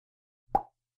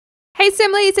Hey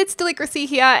Simlies, it's Deligracy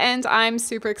here, and I'm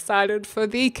super excited for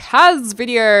the CAS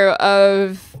video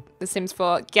of The Sims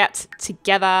 4 Get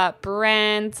Together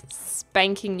brand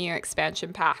spanking new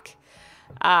expansion pack.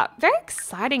 Very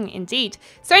exciting indeed.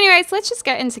 So anyways, let's just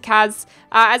get into CAS.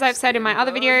 As I've said in my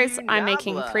other videos, I'm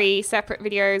making 3 separate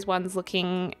videos. One's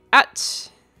looking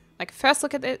at, like, first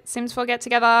look at the Sims 4 Get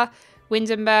Together,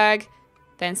 Windenburg,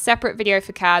 then separate video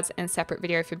for CAS and separate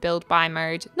video for build buy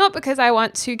mode. Not because I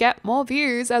want to get more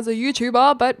views as a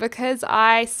YouTuber, but because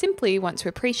I simply want to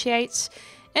appreciate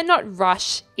and not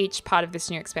rush each part of this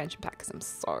new expansion pack because I'm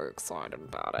so excited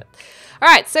about it. All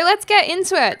right, so let's get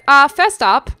into it. First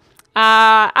up,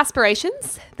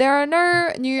 aspirations. There are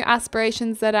no new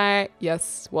aspirations that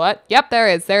Yep, there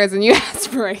is. There is a new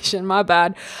aspiration, my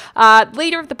bad.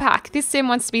 Leader of the pack. This sim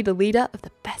wants to be the leader of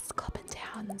the best club in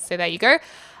town. So there you go.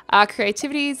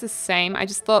 Creativity is the same. I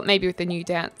just thought maybe with the new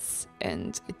dance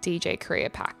and DJ career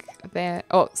pack there,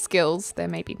 skills, there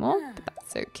may be more, but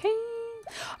that's okay.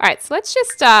 All right, so let's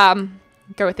just go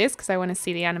with this because I want to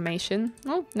see the animation.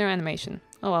 Oh, no animation.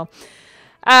 Oh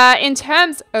well. In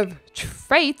terms of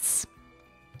traits,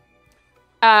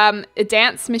 a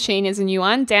dance machine is a new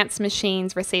one. Dance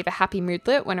machines receive a happy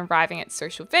moodlet when arriving at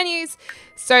social venues.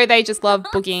 So they just love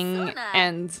boogieing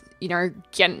and, you know,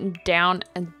 getting down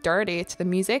and dirty to the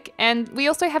music. And we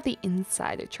also have the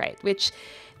insider trait, which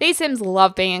these Sims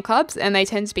love being in clubs and they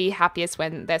tend to be happiest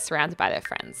when they're surrounded by their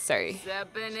friends. So, you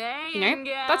know,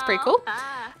 that's pretty cool.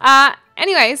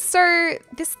 Anyways, so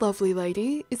this lovely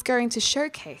lady is going to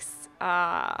showcase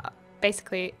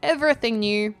basically everything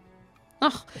new.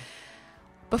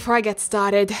 Before I get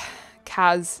started,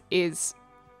 CAS is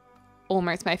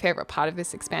almost my favorite part of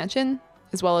this expansion,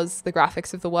 as well as the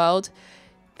graphics of the world.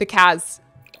 The CAS,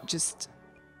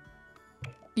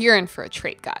 you're in for a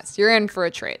treat, guys. You're in for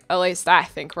a treat. At least I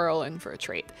think we're all in for a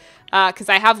treat. Because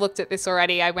I have looked at this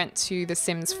already. I went to the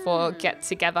Sims 4 Get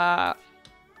Together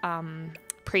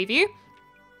preview.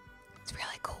 It's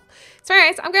really cool. So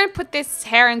anyways, I'm going to put this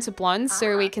hair into blonde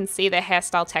so we can see the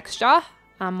hairstyle texture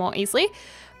more easily.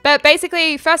 But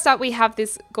basically, first up, we have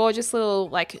this gorgeous little,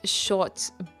 like, short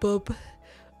bub,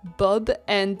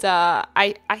 and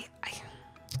I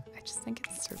just think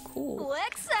it's so cool.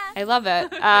 I love it.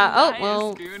 Oh,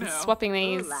 well, swapping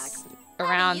these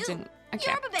around, and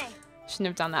okay, shouldn't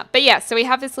have done that. But yeah, so we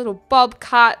have this little bob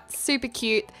cut, super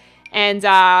cute, and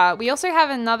we also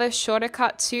have another shorter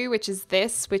cut too, which is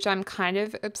this, which I'm kind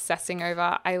of obsessing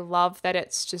over. I love that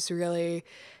it's just really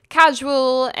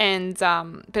casual and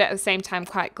but at the same time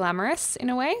quite glamorous in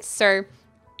a way. So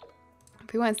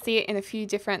if we want to see it in a few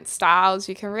different styles,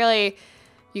 you can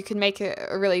make a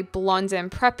really blonde and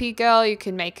preppy girl. You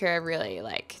can make her a really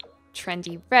like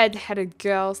trendy red-headed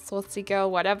girl, saucy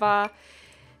girl, whatever.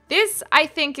 This, I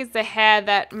think, is the hair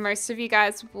that most of you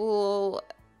guys will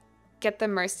get the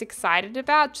most excited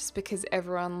about, just because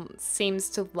everyone seems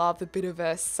to love a bit of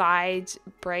a side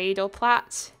braid or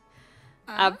plait.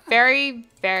 Very,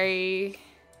 very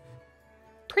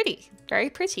pretty. Very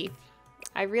pretty.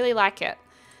 I really like it.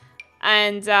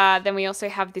 And then we also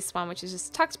have this one, which is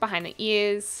just tucked behind the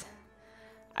ears.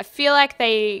 I feel like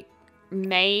they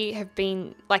may have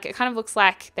been, like, it kind of looks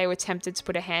like they were tempted to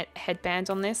put a headband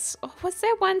on this. Oh, was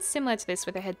there one similar to this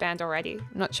with a headband already?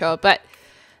 I'm not sure, but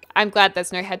I'm glad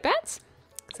there's no headbands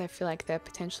because I feel like there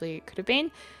potentially could have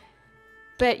been.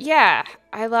 But yeah,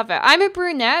 I love it. I'm a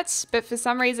brunette, but for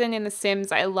some reason in The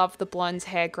Sims, I love the blonde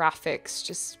hair graphics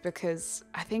just because,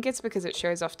 I think it's because it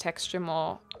shows off texture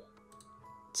more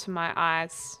to my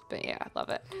eyes. But yeah, I love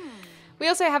it. We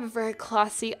also have a very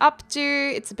classy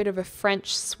updo. It's a bit of a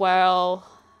French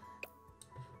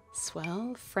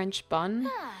French bun.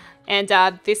 And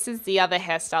this is the other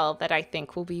hairstyle that I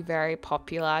think will be very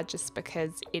popular just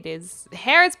because the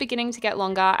hair is beginning to get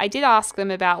longer. I did ask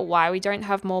them about why we don't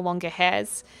have more longer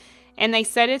hairs, and they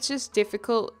said it's just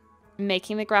difficult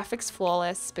making the graphics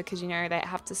flawless because, you know, they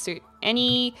have to suit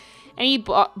any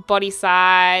body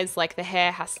size. Like, the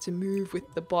hair has to move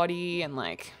with the body and,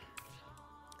 like,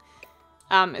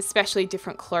 especially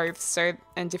different clothes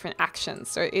and different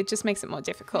actions. So it just makes it more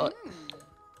difficult.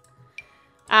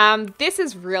 This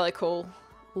is really cool.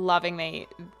 Loving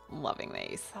this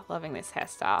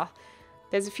hairstyle.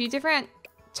 There's a few different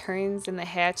tones in the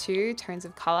hair too, tones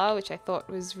of color, which I thought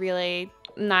was really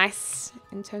nice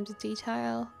in terms of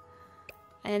detail.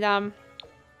 And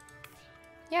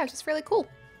yeah, just really cool.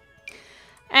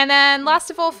 And then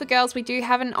last of all, for girls, we do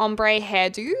have an ombre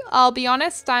hairdo. I'll be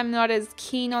honest, I'm not as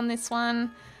keen on this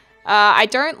one. I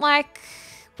don't like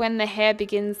when the hair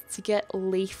begins to get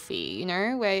leafy, you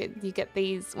know, where you get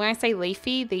these, when I say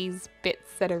leafy, these bits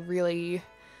that are really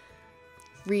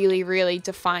really, really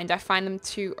defined. I find them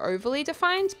too overly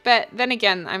defined. But then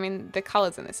again, I mean, the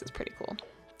colors in this is pretty cool.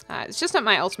 It's just not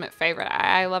my ultimate favorite.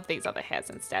 I love these other hairs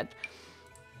instead.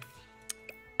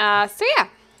 So yeah.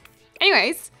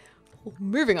 Anyways,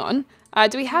 moving on.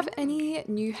 Do we have any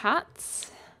new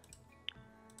hats?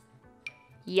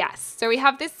 Yes. So we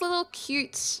have this little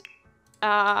cute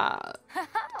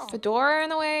fedora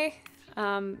in a way.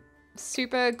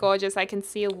 Super gorgeous. I can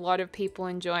see a lot of people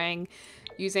enjoying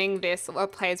using this. A lot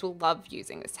of players will love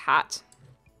using this hat.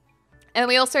 And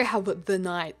we also have the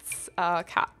Knight's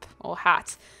cap or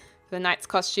hat. The Knight's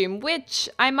costume, which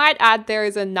I might add there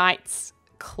is a Knight's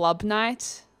club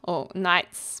night or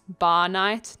Knight's bar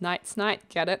night. Knight's night,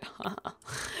 get it?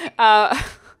 I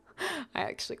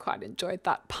actually quite enjoyed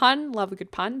that pun. Love a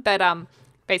good pun. But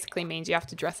basically means you have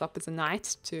to dress up as a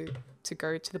knight to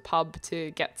go to the pub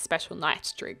to get special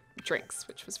night drinks,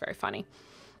 which was very funny.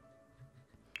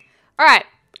 All right,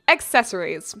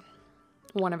 accessories.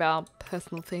 One of our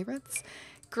personal favorites.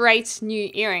 Great new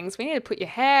earrings. We need to put your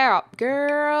hair up,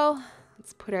 girl.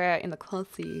 Let's put her in the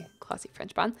classy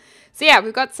French bun. So yeah,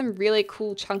 we've got some really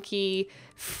cool, chunky,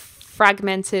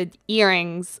 fragmented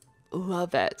earrings.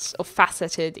 Love it. Or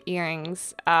faceted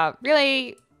earrings.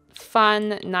 Really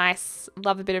fun, nice.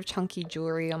 Love a bit of chunky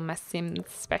jewelry on my Sims,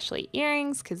 especially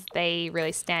earrings, because they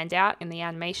really stand out in the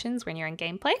animations when you're in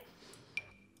gameplay.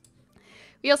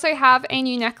 We also have a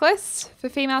new necklace for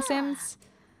female Sims.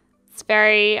 It's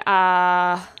very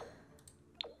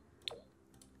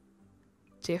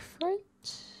different.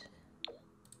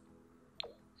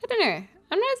 I don't know.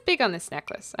 I'm not as big on this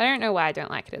necklace. I don't know why I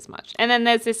don't like it as much. And then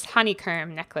there's this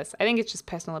honeycomb necklace. I think it's just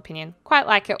personal opinion. Quite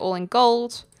like it all in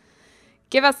gold.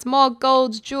 Give us more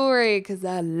gold jewelry because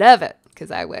I love it.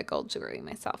 Because I wear gold jewelry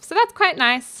myself. So that's quite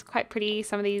nice. Quite pretty.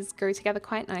 Some of these go together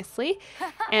quite nicely.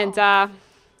 And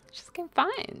just getting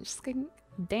fine. Just getting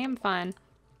damn fine.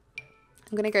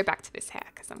 I'm going to go back to this hair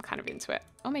because I'm kind of into it.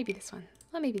 Or maybe this one.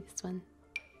 Or maybe this one.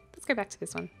 Let's go back to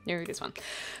this one. No, this one.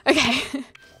 Okay.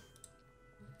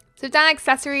 So we've done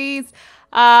accessories.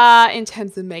 In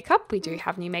terms of makeup, we do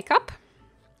have new makeup.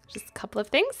 Just a couple of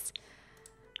things.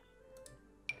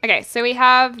 Okay, so we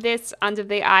have this under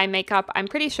the eye makeup. I'm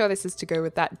pretty sure this is to go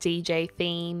with that DJ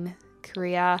theme,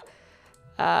 career,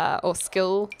 or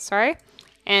skill, sorry.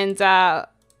 And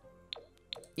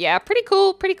yeah, pretty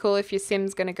cool if your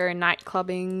Sim's gonna go night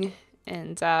clubbing.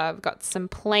 And we've got some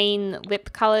plain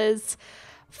lip colors.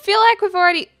 Feel like we've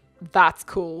already, that's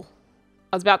cool.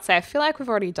 I was about to say, I feel like we've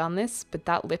already done this, but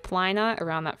that lip liner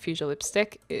around that fuchsia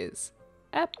lipstick is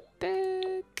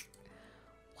epic.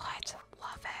 What?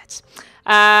 Love it.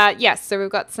 Yes, so we've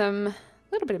got some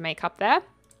little bit of makeup there.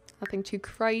 Nothing too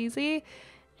crazy.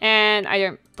 And I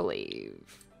don't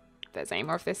believe there's any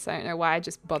more of this. I don't know why I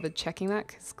just bothered checking that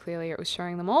because clearly it was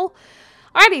showing them all.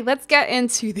 Alrighty, let's get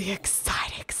into the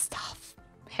exciting stuff.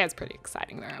 Hair's pretty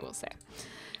exciting though, I will say.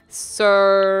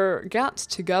 So, get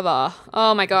together.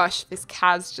 Oh my gosh, this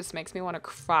CAS just makes me want to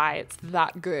cry. It's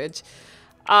that good.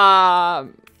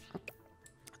 Alrighty,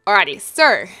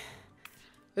 so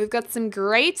we've got some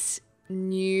great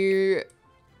new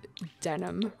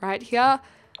denim right here.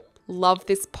 Love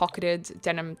this pocketed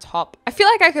denim top. I feel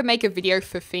like I could make a video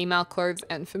for female clothes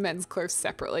and for men's clothes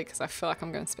separately because I feel like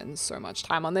I'm going to spend so much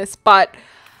time on this. But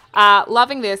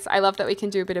loving this. I love that we can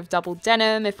do a bit of double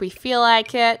denim if we feel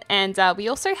like it. And we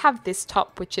also have this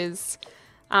top, which is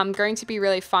going to be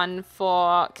really fun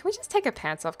for... Can we just take our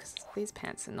pants off? Because these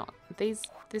pants are not...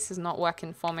 This is not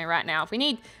working for me right now. We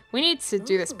need to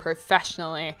do this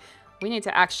professionally. We need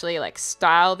to actually like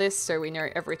style this so we know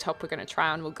every top we're going to try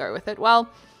on will go with it well.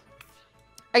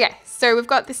 Okay, so we've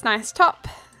got this nice top.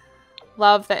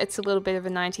 Love that it's a little bit of a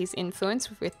 90s influence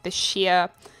with the sheer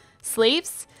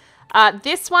sleeves.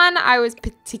 This one I was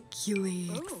particularly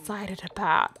excited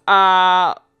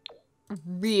about.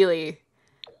 Really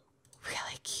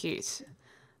cute.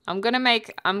 I'm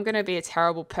gonna be a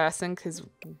terrible person because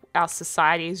our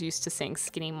society is used to seeing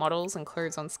skinny models and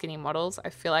clothes on skinny models. I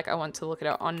feel like I want to look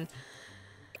at it on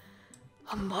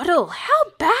a model. How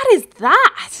bad is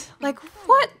that? Like,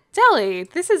 what? Deli,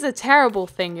 this is a terrible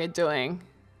thing you're doing.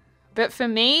 But for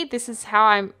me, this is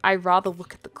how I rather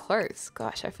look at the clothes.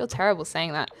 Gosh, I feel terrible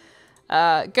saying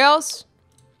that. Girls,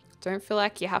 don't feel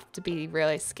like you have to be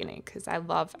really skinny because I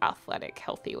love athletic,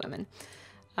 healthy women.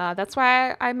 That's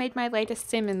why I made my latest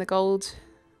sim in the Gold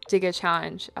Digger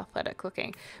Challenge athletic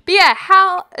looking. But yeah,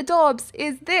 how adorbs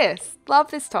is this? Love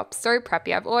this top. So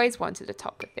preppy. I've always wanted a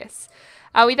top with this.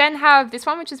 We then have this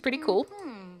one, which is pretty cool.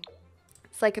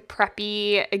 It's like a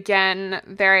preppy, again,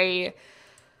 very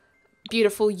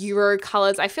beautiful Euro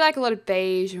colors. I feel like a lot of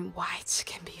beige and white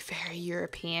can be very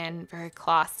European, very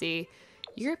classy.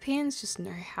 Europeans just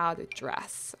know how to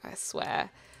dress, I swear.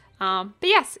 But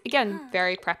yes, again,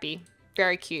 very preppy,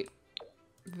 very cute.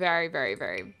 Very, very,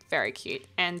 very, very cute.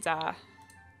 And I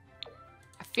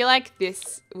feel like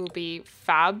this will be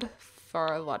fab for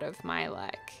a lot of my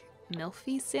like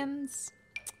milfy sims.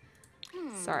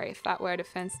 Sorry if that word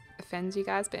offends you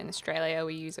guys, but in Australia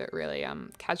we use it really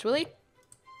casually.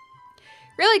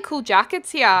 Really cool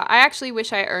jackets here. I actually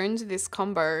wish I owned this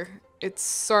combo. It's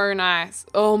so nice.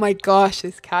 Oh my gosh,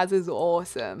 this CAS is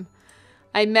awesome.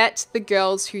 I met the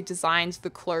girls who designed the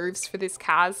clothes for this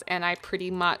CAS and I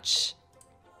pretty much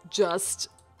just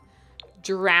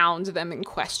drowned them in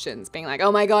questions, being like,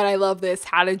 oh my god, I love this.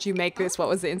 How did you make this? What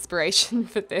was the inspiration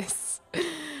for this?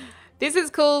 This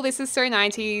is cool. This is so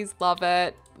 90s. Love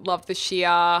it. Love the sheer.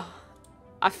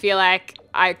 I feel like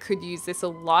I could use this a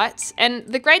lot. And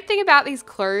the great thing about these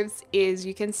clothes is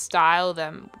you can style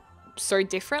them so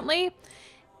differently.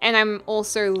 And I'm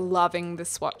also loving the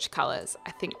swatch colors.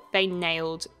 I think they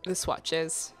nailed the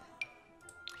swatches.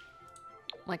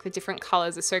 Like the different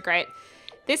colors are so great.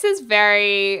 This is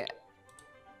very,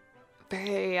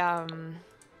 very,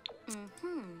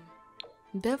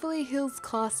 Beverly Hills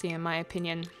classy in my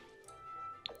opinion.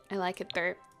 I like it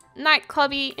though.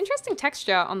 Nightclubby, interesting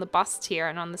texture on the bust here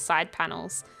and on the side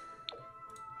panels.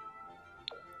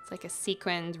 It's like a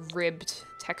sequined, ribbed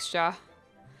texture.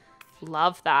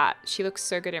 Love that. She looks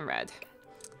so good in red.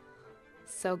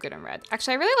 So good in red.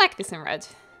 Actually, I really like this in red.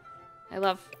 I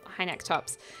love high neck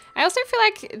tops. I also feel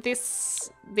like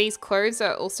these clothes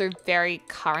are also very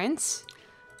current.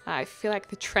 I feel like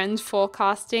the trend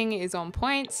forecasting is on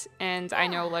point, and I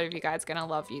know a lot of you guys are gonna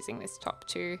love using this top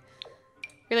too.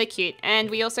 Really cute. And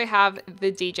we also have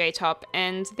the DJ top,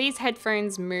 and these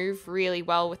headphones move really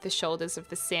well with the shoulders of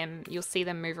the sim. You'll see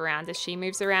them move around as she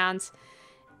moves around.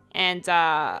 And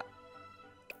a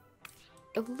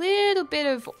little bit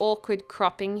of awkward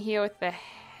cropping here with the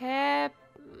hair.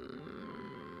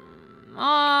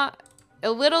 A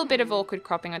little bit of awkward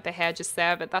cropping with the hair just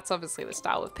there, but that's obviously the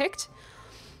style we've picked.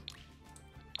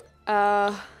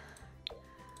 But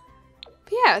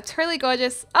yeah, totally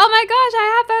gorgeous. Oh my gosh,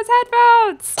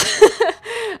 I have those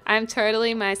headphones! I'm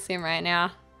totally my sim right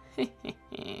now. Love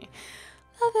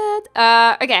it.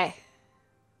 Okay.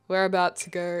 We're about to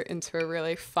go into a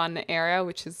really fun area,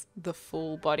 which is the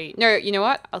full body. No, you know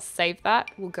what? I'll save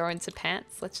that. We'll go into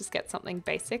pants. Let's just get something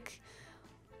basic.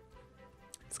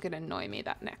 It's gonna annoy me,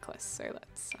 that necklace. So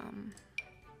let's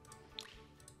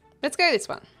go this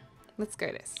one. Let's go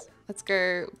this. Let's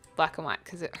go black and white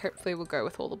because it hopefully will go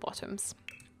with all the bottoms.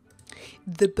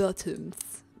 The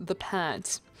bottoms. The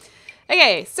pants.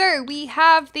 Okay, so we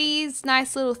have these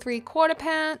nice little 3/4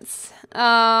 pants.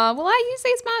 Will I use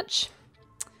these much?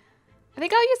 I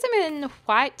think I'll use them in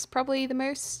white, probably the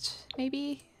most,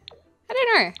 maybe. I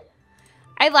don't know.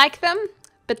 I like them,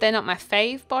 but they're not my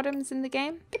fave bottoms in the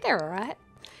game, but they're alright.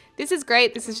 This is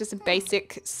great. This is just a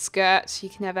basic skirt. You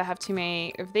can never have too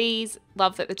many of these.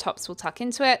 Love that the tops will tuck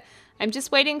into it. I'm just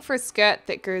waiting for a skirt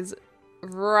that goes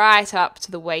right up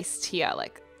to the waist here,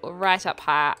 like right up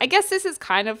higher. I guess this is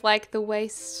kind of like the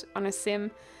waist on a sim,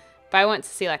 but I want to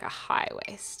see like a high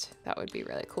waist. That would be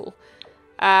really cool.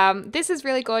 This is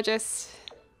really gorgeous.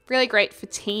 Really great for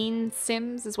teen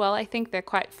sims as well. I think they're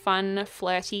quite fun,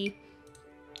 flirty.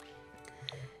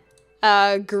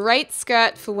 Great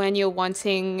skirt for when you're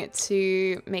wanting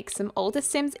to make some older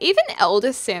sims. Even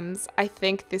elder sims, I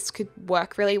think this could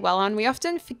work really well on. We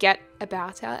often forget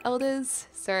about our elders,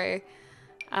 so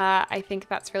I think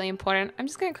that's really important. I'm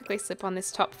just going to quickly slip on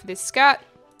this top for this skirt.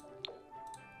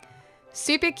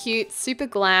 Super cute, super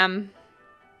glam.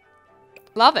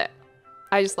 Love it.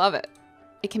 I just love it.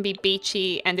 It can be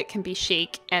beachy and it can be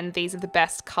chic, and these are the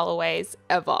best colorways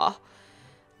ever.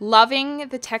 Loving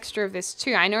the texture of this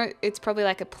too. I know it's probably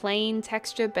like a plain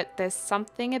texture, but there's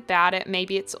something about it.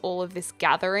 Maybe it's all of this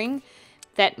gathering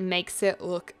that makes it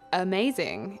look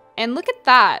amazing. And look at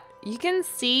that. You can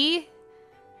see...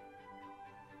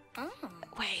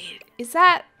 Wait, is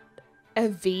that a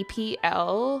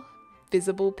VPL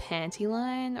visible panty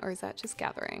line, or is that just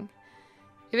gathering?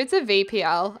 If it's a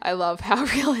VPL, I love how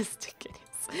realistic it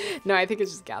is. No, I think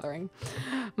it's just gathering.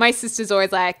 My sister's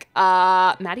always like,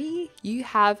 Maddie, you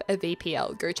have a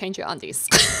VPL. Go change your undies.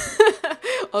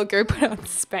 Or go put on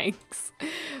Spanx.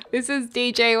 This is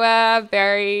DJ wear.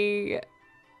 Very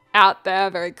out there.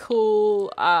 Very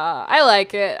cool. I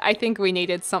like it. I think we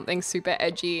needed something super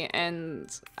edgy, and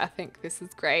I think this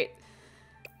is great.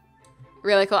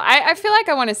 Really cool. I feel like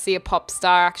I want to see a pop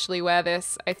star actually wear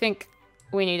this. I think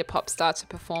we need a pop star to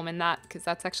perform in that, because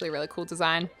that's actually a really cool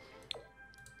design.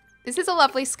 This is a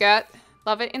lovely skirt.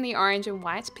 Love it in the orange and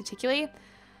white particularly.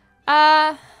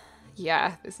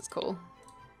 Yeah, this is cool.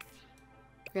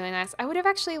 Really nice. I would have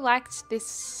actually liked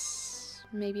this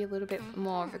maybe a little bit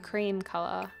more of a cream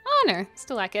color. Oh no,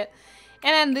 still like it.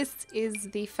 And then this is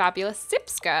the fabulous zip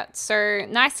skirt. So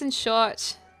nice and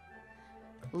short.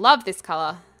 Love this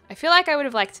color. I feel like I would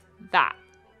have liked that.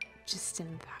 Just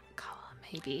in that color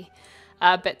maybe.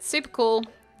 But super cool,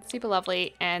 super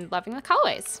lovely, and loving the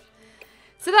colorways.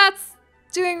 So that's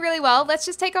doing really well. Let's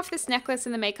just take off this necklace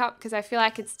and the makeup because I feel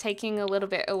like it's taking a little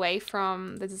bit away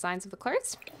from the designs of the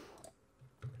clothes.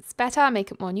 It's better,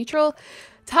 make it more neutral.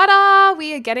 Ta-da!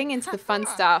 We are getting into the fun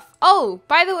stuff. Oh,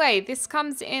 by the way, this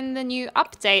comes in the new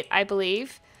update, I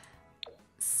believe.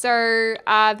 So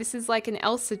this is like an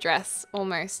Elsa dress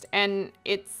almost, and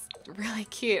it's really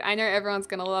cute. I know everyone's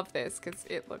going to love this because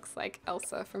it looks like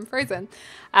Elsa from Frozen.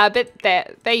 But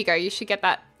there you go. You should get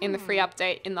that in the free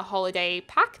update in the holiday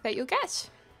pack that you'll get.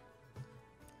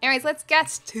 Anyways, let's get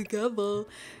together.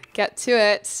 Get to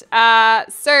it.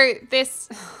 So this...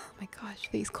 Oh my gosh,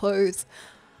 these clothes.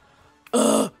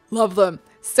 Ugh, love them.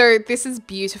 So this is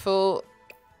beautiful.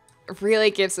 Really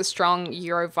gives a strong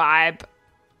Euro vibe.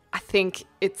 I think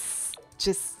it's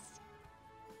just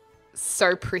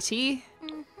so pretty.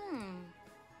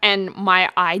 And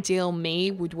my ideal me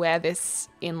would wear this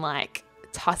in like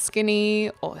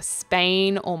Tuscany or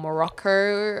Spain or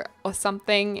Morocco or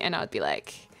something. And I'd be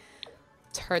like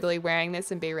totally wearing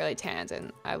this and be really tanned.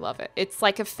 And I love it. It's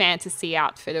like a fantasy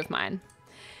outfit of mine.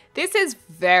 This is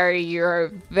very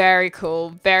Euro, very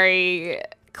cool, very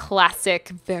classic,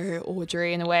 very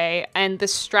Audrey in a way. And the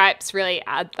stripes really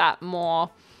add that more,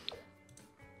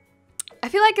 I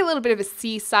feel like a little bit of a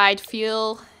seaside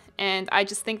feel. And I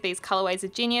just think these colorways are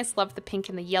genius. Love the pink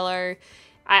and the yellow.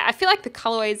 I feel like the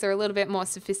colorways are a little bit more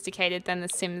sophisticated than the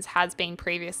Sims has been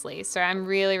previously. So I'm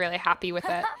really, really happy with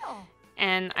it.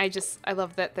 And I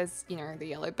love that there's, you know, the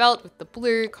yellow belt with the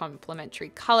blue, complementary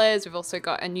colors. We've also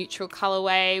got a neutral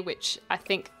colorway, which I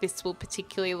think this will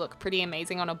particularly look pretty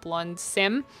amazing on a blonde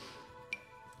Sim.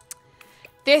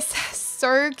 This,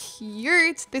 so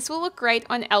cute. This will look great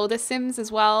on elder Sims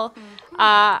as well.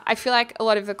 I feel like a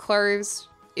lot of the clothes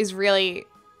is really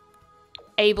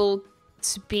able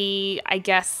to be, I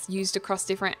guess, used across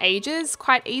different ages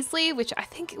quite easily, which I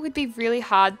think it would be really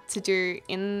hard to do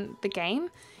in the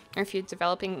game. Or if you're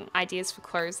developing ideas for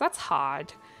clothes, that's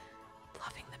hard.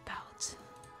 Loving the belt.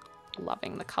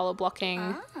 Loving the color blocking.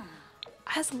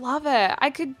 I just love it. I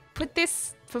could put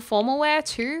this for formal wear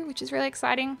too, which is really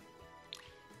exciting.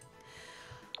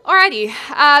 Alrighty,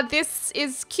 this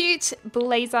is cute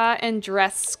blazer and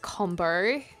dress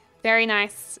combo. Very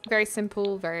nice, very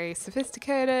simple, very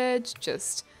sophisticated.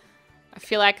 Just, I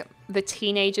feel like the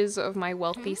teenagers of my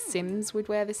wealthy Sims would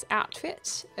wear this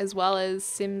outfit, as well as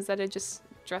Sims that are just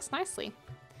dressed nicely.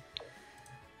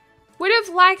 Would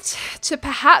have liked to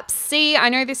perhaps see, I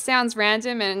know this sounds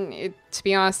random and to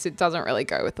be honest, it doesn't really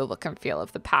go with the look and feel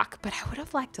of the pack, but I would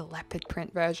have liked a leopard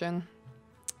print version.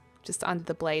 Just under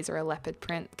the blazer, a leopard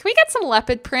print. Can we get some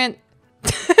leopard print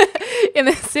in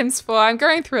The Sims 4? I'm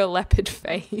going through a leopard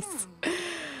phase.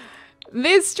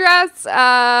 This dress,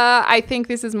 I think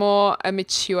this is more a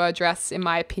mature dress in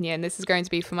my opinion. This is going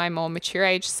to be for my more mature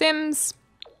age Sims.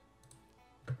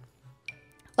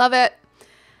 Love it.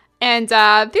 And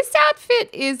this outfit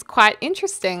is quite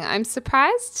interesting. I'm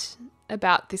surprised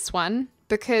about this one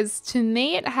because to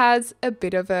me it has a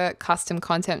bit of a custom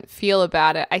content feel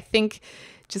about it. I think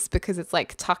just because it's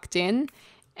like tucked in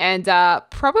and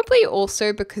probably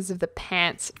also because of the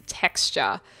pants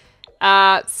texture.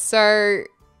 So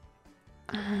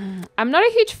I'm not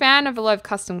a huge fan of a lot of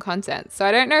custom content, so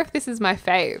I don't know if this is my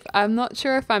fave. I'm not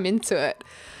sure if I'm into it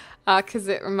because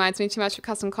it reminds me too much of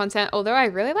custom content, although I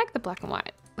really like the black and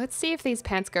white. Let's see if these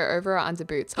pants go over or under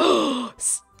boots. Oh,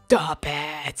 stop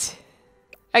it.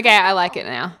 Okay, I like it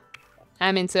now.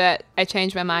 I'm into it. I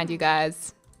changed my mind, you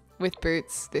guys. With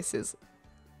boots, this is...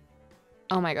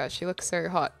 Oh my gosh, she looks so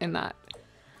hot in that.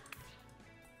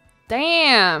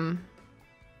 Damn.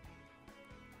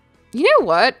 You know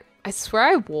what? I swear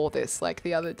I wore this like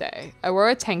the other day. I wore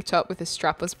a tank top with a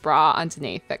strapless bra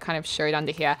underneath that kind of showed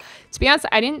under here. To be honest,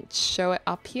 I didn't show it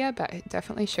up here, but it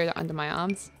definitely showed it under my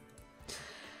arms.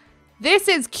 This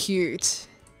is cute.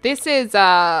 This is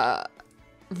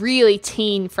really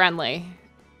teen friendly.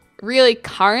 Really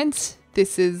current.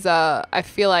 This is, I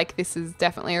feel like this is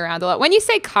definitely around a lot. When you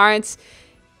say current,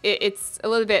 it's a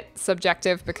little bit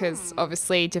subjective because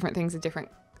obviously different things are different,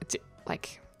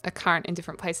 like are current in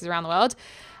different places around the world.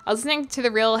 I was listening to the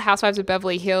Real Housewives of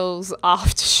Beverly Hills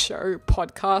after show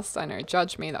podcast. I know,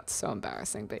 judge me, that's so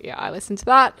embarrassing. But yeah, I listened to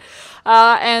that.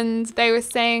 And they were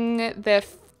saying the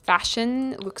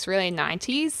fashion looks really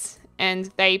 90s.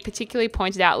 and they particularly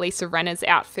pointed out Lisa Renner's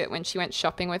outfit when she went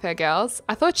shopping with her girls.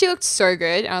 I thought she looked so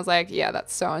good. And I was like, yeah,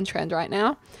 that's so on trend right now.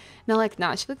 And they're like,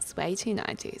 nah, she looks way too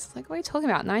 90s. Like, what are you talking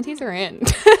about? 90s are in.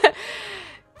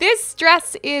 This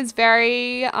dress is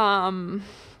very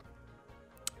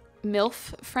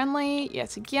MILF friendly.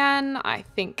 Yet again, I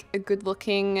think a good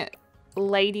looking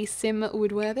lady sim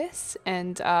would wear this,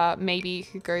 and maybe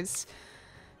who goes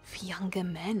for younger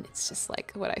men. It's just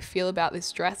like what I feel about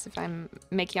this dress if I'm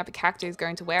making up a character who's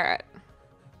going to wear it.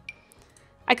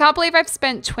 I can't believe I've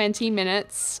spent 20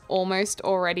 minutes almost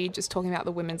already just talking about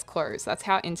the women's clothes. That's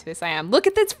how into this I am. Look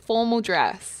at this formal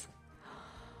dress.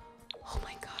 Oh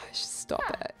my gosh, stop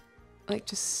it. Like,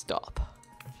 just stop.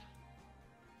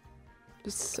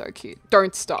 Just so cute.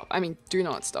 Don't stop. I mean, do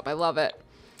not stop. I love it.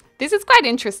 This is quite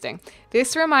interesting.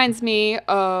 This reminds me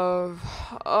of,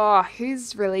 oh,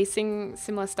 who's releasing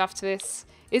similar stuff to this?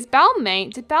 Is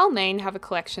Balmain, did Balmain have a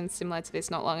collection similar to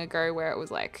this not long ago where it was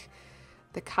like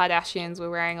the Kardashians were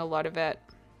wearing a lot of it?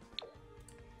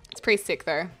 It's pretty sick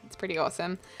though. It's pretty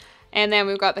awesome. And then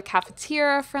we've got the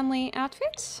cafeteria friendly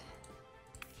outfit.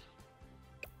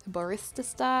 The barista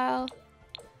style.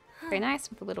 Very nice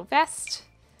with a little vest.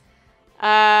 For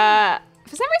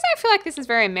some reason I feel like this is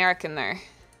very American though.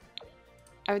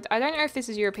 I don't know if this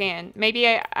is European. Maybe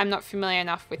I'm not familiar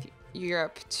enough with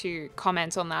Europe to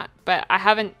comment on that, but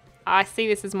I see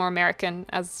this as more American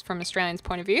as from Australian's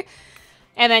point of view.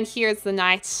 And then here's the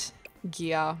night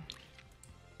gear.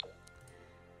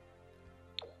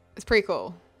 It's pretty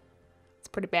cool. It's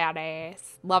pretty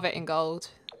badass. Love it in gold.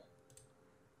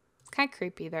 It's kind of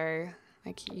creepy though.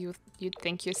 Like you'd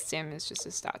think your sim is just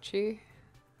a statue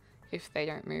if they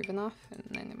don't move enough, and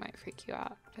then it might freak you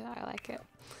out, but I like it.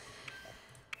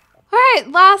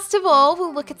 Alright, last of all,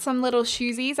 we'll look at some little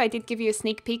shoesies. I did give you a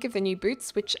sneak peek of the new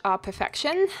boots, which are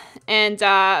perfection. And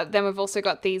then we've also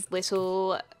got these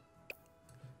little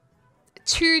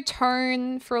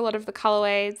two-tone for a lot of the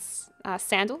colorways.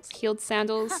 Sandals, heeled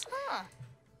sandals.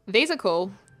 These are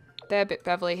cool. They're a bit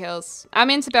Beverly Hills. I'm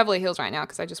into Beverly Hills right now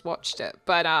because I just watched it.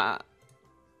 But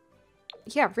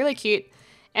yeah, really cute.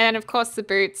 And then of course the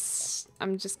boots.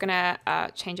 I'm just gonna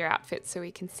change our outfit so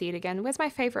we can see it again. Where's my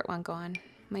favorite one gone?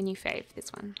 My new fave,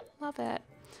 this one. Love it.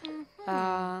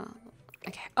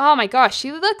 Okay. Oh my gosh,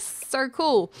 she looks so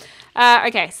cool.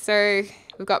 Okay, so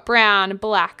we've got brown,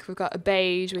 black. We've got a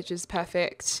beige, which is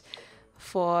perfect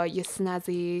for your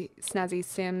snazzy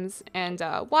sims. And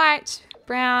white,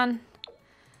 brown.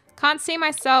 Can't see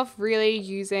myself really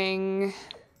using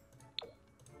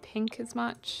pink as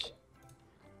much.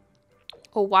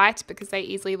 Or white, because they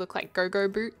easily look like go-go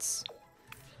boots.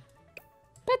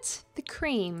 But the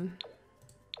cream.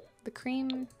 The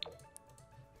cream.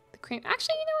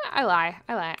 Actually, you know what? I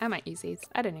lie. I might use these.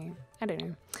 I don't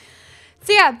know.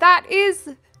 So yeah, that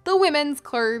is the women's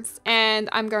clothes, and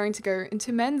I'm going to go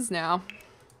into men's now.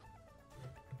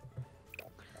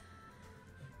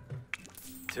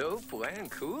 Tofu and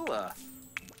Kula.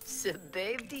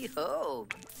 Sebavdi ho.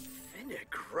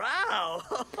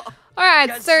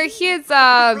 Alright, so here's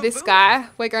this guy.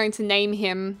 We're going to name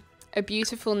him a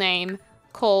beautiful name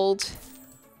called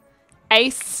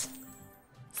Ace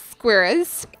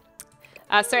Squirrers.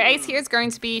 So Ace here is going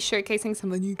to be showcasing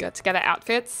some of the new Get Together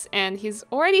outfits, and he's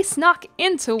already snuck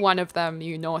into one of them,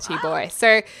 you naughty boy.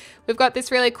 So we've got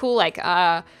this really cool, like,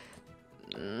 I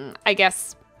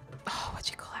guess, what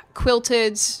do you call that?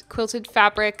 Quilted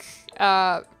fabric,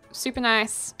 super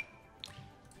nice.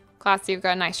 Classy. We've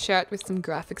got a nice shirt with some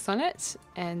graphics on it,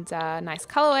 and nice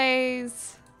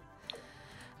colorways.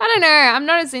 I don't know, I'm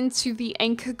not as into the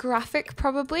anchor graphic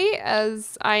probably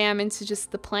as I am into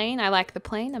just the plain. I like the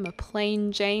plain. I'm a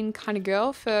plain Jane kind of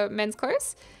girl for men's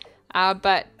clothes.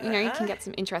 But, you know, you can get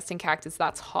some interesting characters.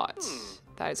 That's hot.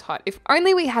 That is hot. If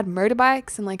only we had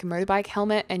motorbikes and like a motorbike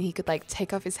helmet and he could like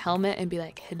take off his helmet and be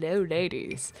like, hello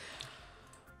ladies.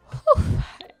 Whew.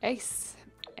 Ace.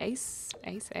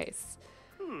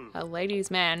 A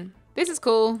ladies man. This is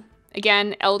cool.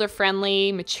 Again, elder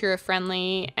friendly, mature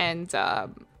friendly, and I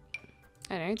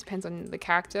don't know, it depends on the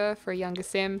character for a younger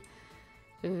sim.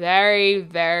 Very,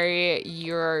 very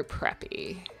Euro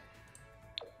preppy.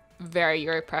 Very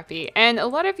Euro preppy. And a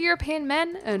lot of European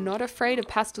men are not afraid of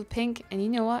pastel pink, and you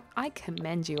know what? I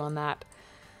commend you on that.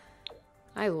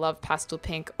 I love pastel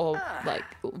pink or like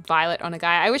violet on a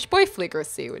guy. I wish Boy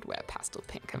Deligracy would wear pastel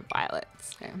pink and violet.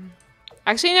 So.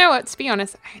 Actually, you know what? To be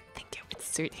honest, I don't think it would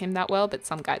suit him that well, but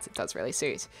some guys it does really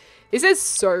suit. This is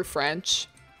so French.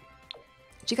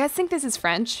 Do you guys think this is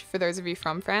French, for those of you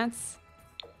from France?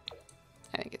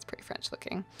 I think it's pretty French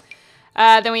looking.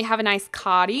 Then we have a nice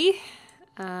cardi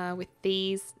with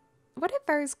these. What are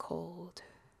those called?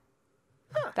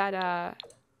 That,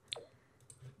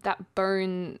 that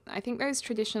bone. I think those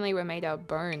traditionally were made of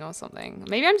bone or something.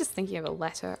 Maybe I'm just thinking of a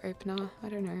letter opener. I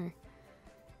don't know.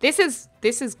 This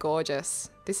is gorgeous.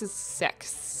 This is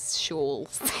sexual.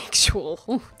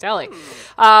 Ooh, deli.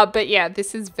 But yeah,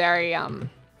 this is very I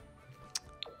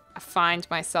find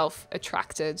myself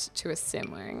attracted to a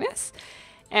sim wearing this.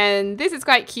 And this is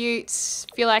quite cute.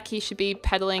 Feel like he should be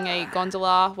pedaling a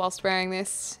gondola whilst wearing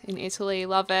this in Italy.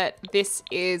 Love it. This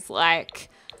is like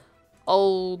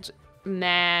old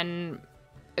man,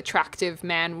 attractive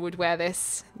man would wear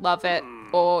this. Love it.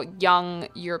 Or young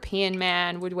European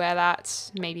man would wear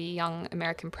that. Maybe young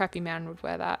American preppy man would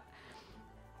wear that.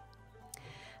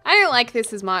 I don't like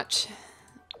this as much.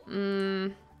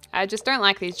 I just don't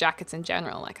like these jackets in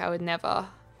general. Like, I would never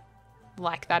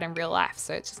like that in real life,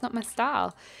 so it's just not my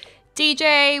style.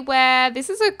 DJ wear. This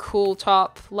is a cool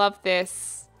top. Love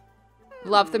this.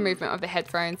 Love the movement of the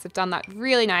headphones. They've done that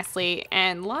really nicely.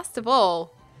 And last of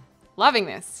all, loving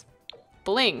this.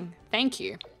 Bling. Thank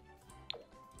you.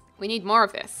 We need more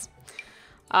of this.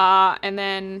 And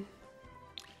then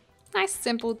nice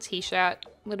simple t-shirt.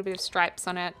 A little bit of stripes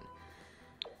on it.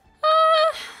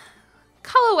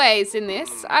 Colorways in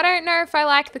this. I don't know if I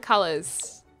like the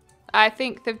colors. I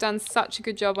think they've done such a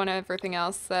good job on everything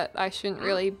else that I shouldn't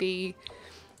really be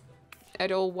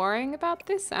at all worrying about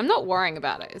this. I'm not worrying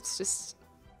about it. It's just,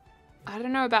 I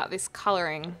don't know about this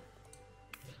coloring.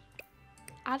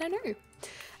 I don't know.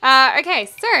 Okay,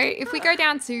 so if we go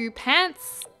down to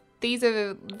pants, these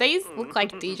look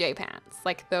like DJ pants.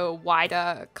 Like the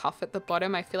wider cuff at the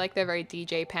bottom. I feel like they're very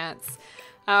DJ pants,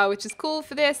 which is cool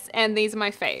for this. And these are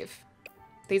my fave.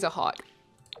 These are hot.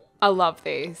 I love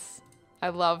these. I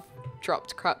love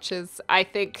dropped crotches. I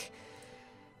think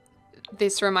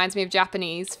this reminds me of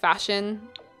Japanese fashion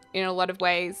in a lot of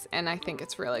ways, and I think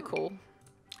it's really cool.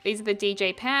 These are the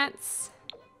DJ pants.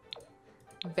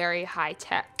 Very high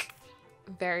tech.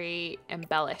 Very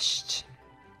embellished.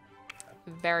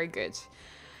 Very good.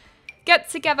 Get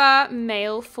together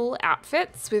male full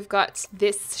outfits. We've got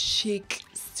this chic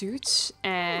suit,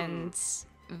 and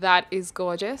that is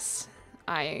gorgeous.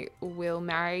 I will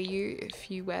marry you if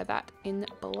you wear that in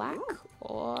black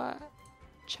or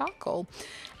charcoal.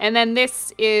 And then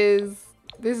this is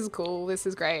cool. This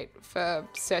is great for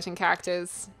certain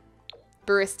characters.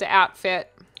 Barista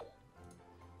outfit.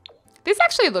 This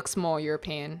actually looks more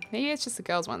European. Maybe it's just the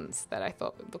girls' ones that I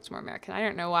thought looked more American. I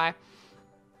don't know why.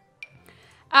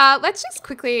 Let's just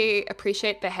quickly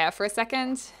appreciate the hair for a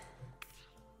second.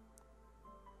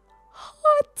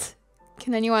 Hot.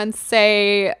 Can anyone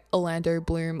say Orlando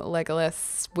Bloom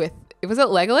Legolas with, was it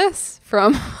Legolas?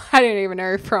 From, I don't even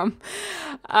know, from,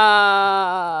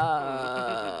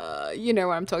 you know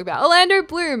what I'm talking about. Orlando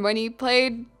Bloom when he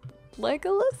played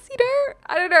Legolas, you know?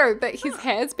 I don't know, but his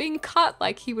hair's being cut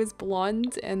like he was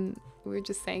blonde and we were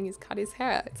just saying he's cut his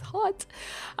hair. It's hot.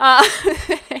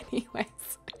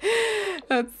 Anyways,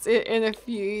 that's it in a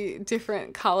few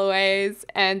different colorways.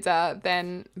 And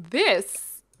then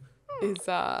this is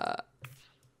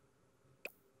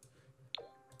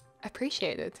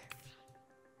appreciated.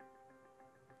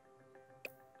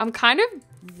 I'm kind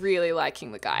of really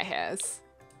liking the guy hairs.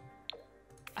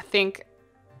 I think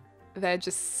they're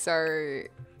just so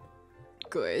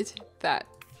good that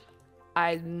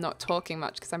I'm not talking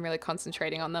much because I'm really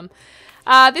concentrating on them.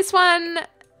 This one,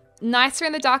 nicer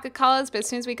in the darker colors, but as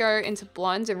soon as we go into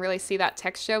blonde and really see that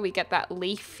texture, we get that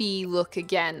leafy look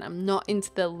again. I'm not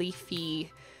into the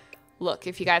leafy look,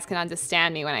 if you guys can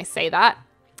understand me when I say that.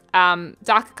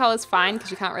 Darker color's fine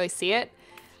because you can't really see it.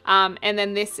 And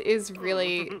then this is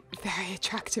really very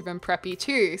attractive and preppy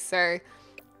too. So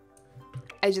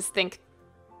I just think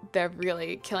they're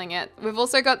really killing it. We've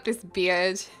also got this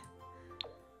beard.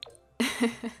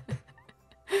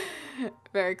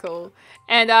 Very cool.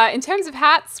 And in terms of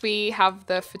hats, we have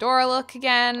the fedora look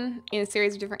again in a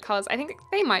series of different colors. I think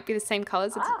they might be the same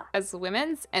colors as the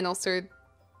women's. And also,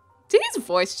 did his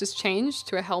voice just change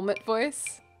to a helmet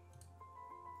voice?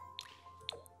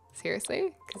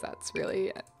 Seriously? Because that's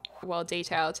really well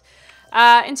detailed.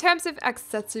 In terms of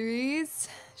accessories,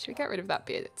 should we get rid of that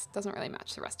beard? It doesn't really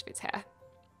match the rest of his hair.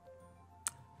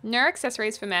 No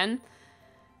accessories for men.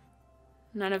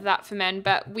 None of that for men,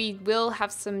 but we will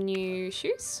have some new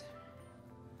shoes.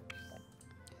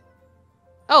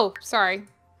 Oh, sorry.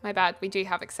 My bad. We do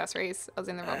have accessories. I was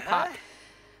in the wrong part.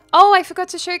 Oh, I forgot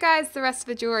to show you guys the rest of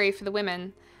the jewelry for the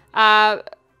women.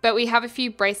 But we have a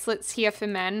few bracelets here for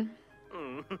men.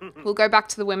 We'll go back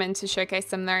to the women to showcase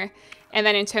them though. And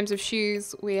then in terms of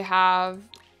shoes, we have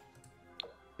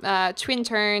twin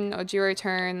tone or duo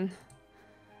tone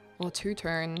or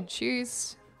two-tone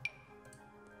shoes.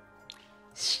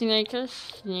 Sneakers,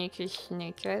 sneakers,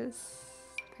 sneakers.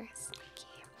 Very sneaky.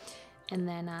 And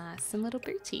then some little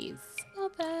booties.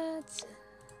 Love it.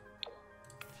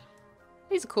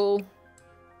 These are cool.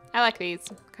 I like these.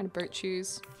 Kind of boat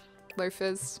shoes.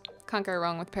 Loafers. Can't go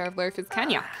wrong with a pair of loafers, can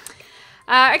ya?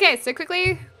 Okay, so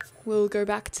quickly we'll go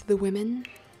back to the women.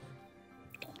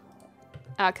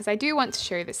 Because I do want to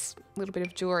show this little bit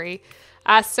of jewelry.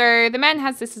 So the men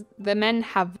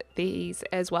have these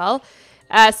as well.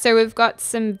 So we've got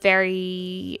some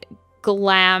very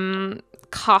glam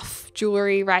cuff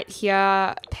jewelry right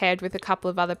here, paired with a couple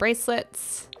of other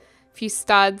bracelets. A few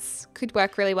studs. Could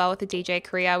work really well with a DJ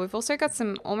career. We've also got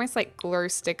some almost like glow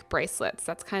stick bracelets.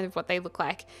 That's kind of what they look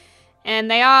like. And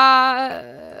they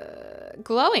are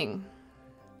glowing.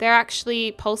 They're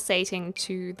actually pulsating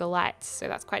to the light. So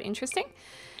that's quite interesting.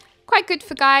 Quite good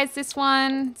for guys, this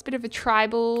one. It's a bit of a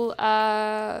tribal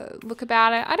look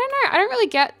about it. I don't know. I don't really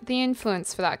get the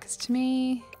influence for that because to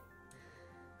me,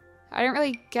 I don't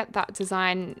really get that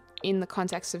design in the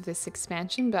context of this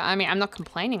expansion. But I mean, I'm not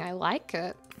complaining. I like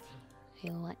it. I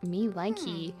like me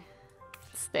likey.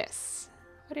 What's this?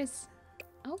 What is...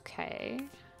 Okay.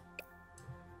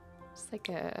 It's like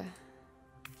a...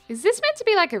 Is this meant to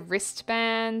be like a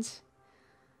wristband?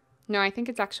 No, I think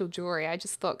it's actual jewelry. I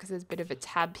just thought because there's a bit of a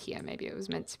tab here, maybe it was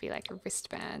meant to be like a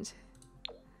wristband.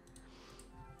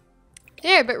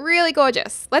 Yeah, but really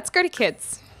gorgeous. Let's go to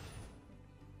kids.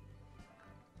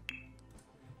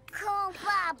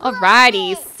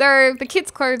 Alrighty, so the kids'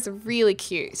 clothes are really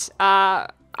cute.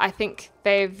 I think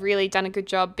they've really done a good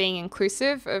job being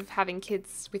inclusive of having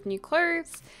kids with new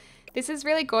clothes. This is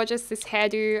really gorgeous, this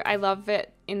hairdo. I love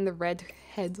it in the red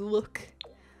head look.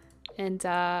 And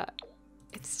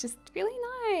it's just really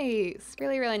nice.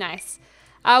 Really, really nice.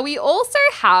 We also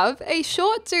have a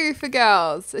short do for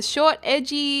girls. A short,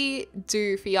 edgy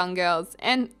do for young girls.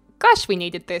 And gosh, we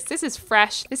needed this. This is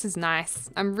fresh. This is nice.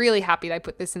 I'm really happy they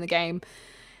put this in the game.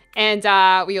 And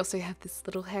we also have this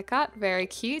little haircut. Very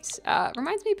cute.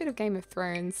 Reminds me a bit of Game of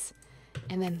Thrones.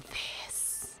 And then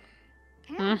this.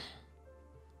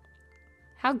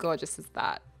 How gorgeous is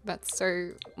that? That's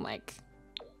so, like,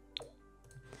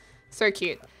 so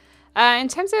cute. In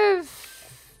terms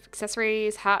of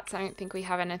accessories, hats, I don't think we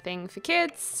have anything for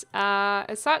kids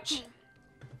as such.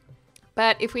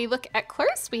 But if we look at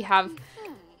close, we have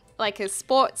like a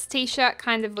sports t-shirt,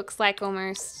 kind of looks like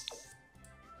almost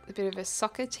a bit of a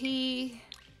soccer tee.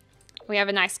 We have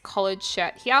a nice collared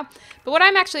shirt here. But what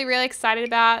I'm actually really excited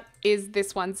about is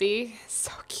this onesie.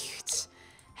 So cute.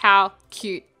 How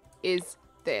cute is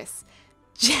this?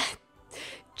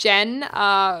 Jen,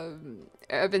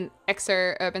 Urban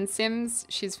Sims,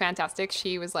 she's fantastic.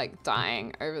 She was like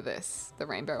dying over this, the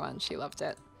rainbow one. She loved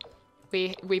it.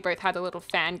 We both had a little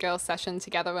fangirl session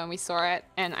together when we saw it,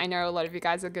 and I know a lot of you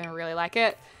guys are gonna really like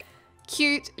it.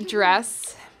 Cute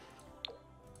dress.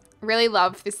 Really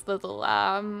love this little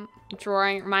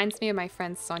drawing. It reminds me of my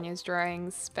friend Sonia's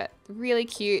drawings, but really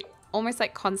cute, almost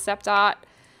like concept art.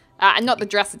 And not the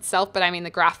dress itself, but I mean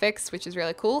the graphics, which is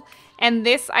really cool. And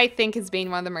this, I think, has been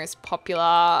one of the most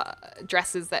popular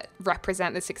dresses that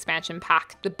represent this expansion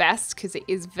pack the best, because it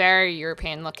is very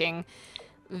European looking,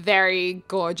 very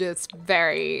gorgeous,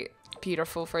 very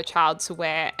beautiful for a child to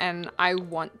wear. And I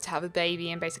want to have a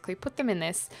baby and basically put them in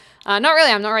this. Not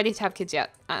really, I'm not ready to have kids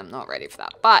yet. I'm not ready for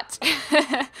that, but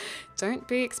don't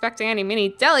be expecting any mini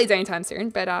delis anytime soon.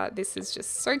 But this is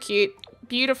just so cute.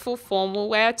 Beautiful formal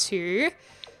wear too.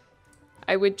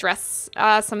 I would dress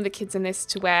some of the kids in this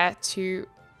to wear to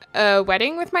a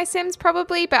wedding with my Sims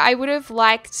probably, but I would have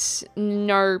liked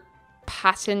no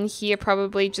pattern here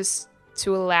probably, just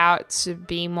to allow it to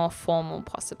be more formal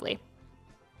possibly,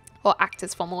 or act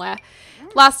as formal wear.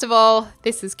 Last of all,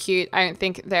 this is cute. I don't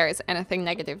think there is anything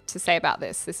negative to say about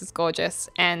this. This is gorgeous,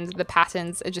 and the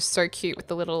patterns are just so cute with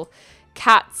the little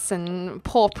cats and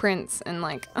paw prints and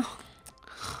like, oh,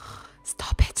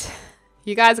 stop it.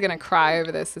 You guys are going to cry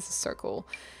over this. This is so cool.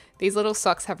 These little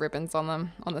socks have ribbons on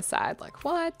them on the side. Like,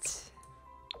 what?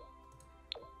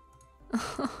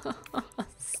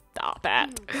 Stop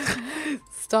it.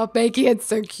 Stop making it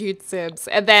so cute, Sims.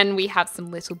 And then we have some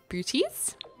little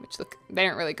booties, which look, they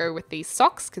don't really go with these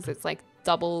socks because it's like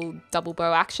double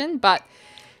bow action, but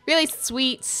really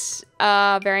sweet.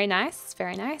 Very nice.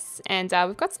 Very nice. And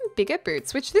we've got some bigger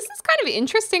boots, which this is kind of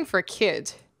interesting for a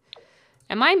kid.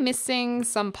 Am I missing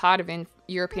some part of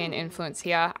European influence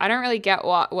here? I don't really get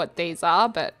what these are,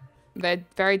 but they're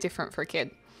very different for a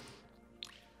kid.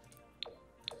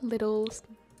 Little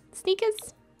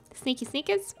sneakers. Sneaky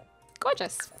sneakers.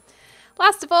 Gorgeous.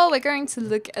 Last of all, we're going to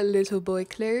look at little boy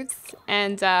clothes.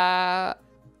 And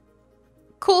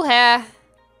cool hair.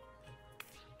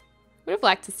 Would have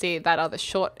liked to see that other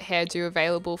short hairdo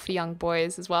available for young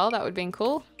boys as well. That would have been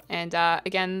cool. And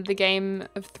again, the Game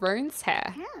of Thrones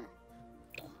hair.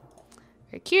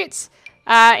 Very cute.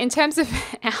 In terms of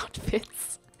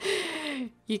outfits,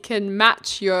 you can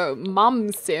match your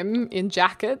mum sim in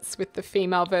jackets with the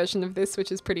female version of this,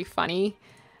 which is pretty funny.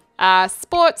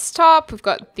 Sports top, we've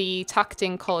got the tucked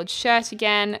in collared shirt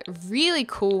again. Really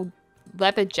cool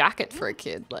leather jacket for a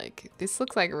kid. Like, this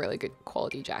looks like a really good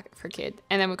quality jacket for a kid.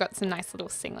 And then we've got some nice little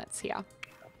singlets here.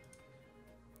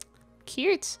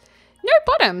 Cute. No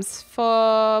bottoms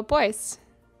for boys.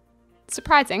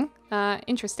 Surprising.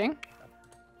 Interesting.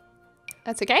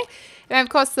 That's okay. And then, of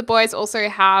course, the boys also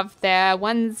have their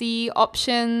onesie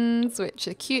options, which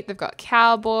are cute. They've got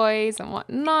cowboys and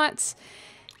whatnot.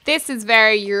 This is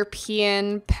very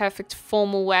European, perfect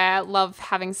formal wear. Love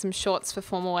having some shorts for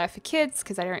formal wear for kids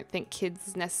because I don't think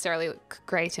kids necessarily look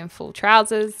great in full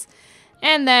trousers.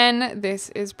 And then this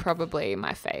is probably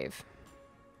my fave.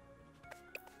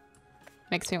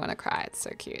 Makes me want to cry. It's so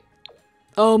cute.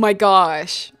 Oh my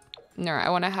gosh. No, I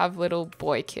want to have little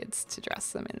boy kids to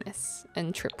dress them in this,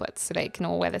 and triplets, so they can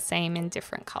all wear the same in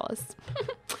different colors.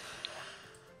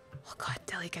 Oh God,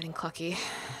 Deli getting cocky.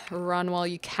 Run while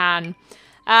you can.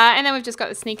 And then we've just got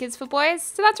the sneakers for boys,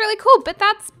 so that's really cool. But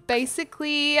that's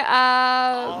basically it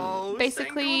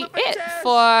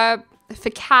for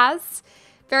CAS.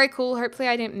 Very cool. Hopefully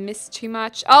I didn't miss too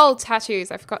much. Oh, tattoos.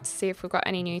 I forgot to see if we've got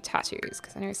any new tattoos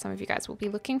because I know some of you guys will be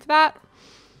looking for that.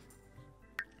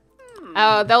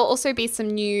 There'll also be some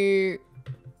new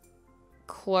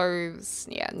clothes.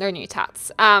 Yeah, no new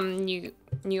tats.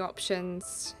 New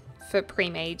options for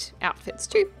pre-made outfits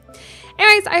too.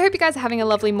 Anyways, I hope you guys are having a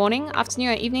lovely morning, afternoon,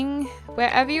 or evening,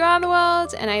 wherever you are in the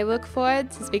world, and I look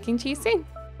forward to speaking to you soon.